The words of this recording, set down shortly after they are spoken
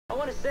I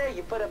want to say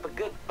you put up a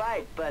good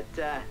fight, but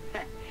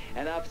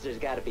an officer's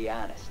got to be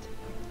honest.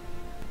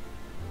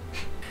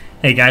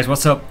 Hey guys,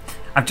 what's up?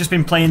 I've just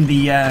been playing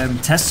the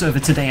test server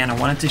today and I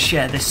wanted to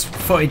share this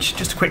footage,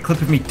 just a quick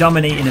clip of me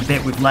dominating a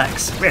bit with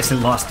Lex. We actually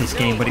lost this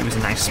game, but it was a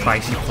nice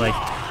spicy play.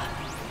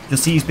 You'll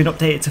see he's been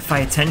updated to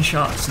fire 10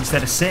 shots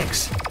instead of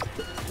 6.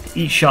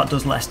 Each shot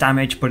does less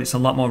damage, but it's a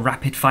lot more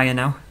rapid fire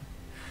now.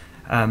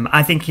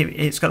 I think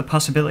it's got the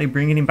possibility of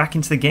bringing him back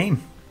into the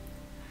game.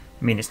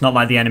 I mean, it's not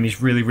like the enemies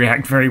really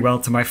react very well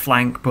to my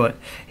flank, but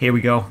here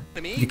we go.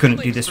 You couldn't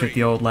do this with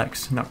the old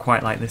Lex, not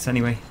quite like this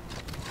anyway.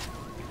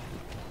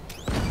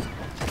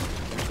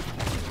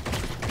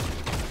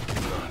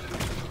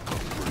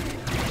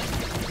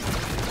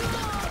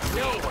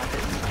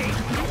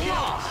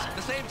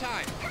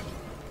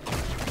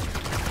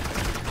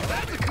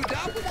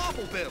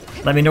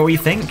 Let me know what you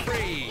think.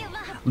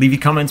 Leave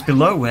your comments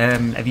below.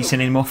 Have you seen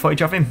any more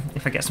footage of him?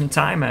 If I get some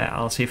time,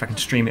 I'll see if I can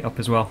stream it up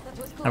as well.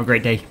 Have a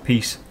great day.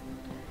 Peace.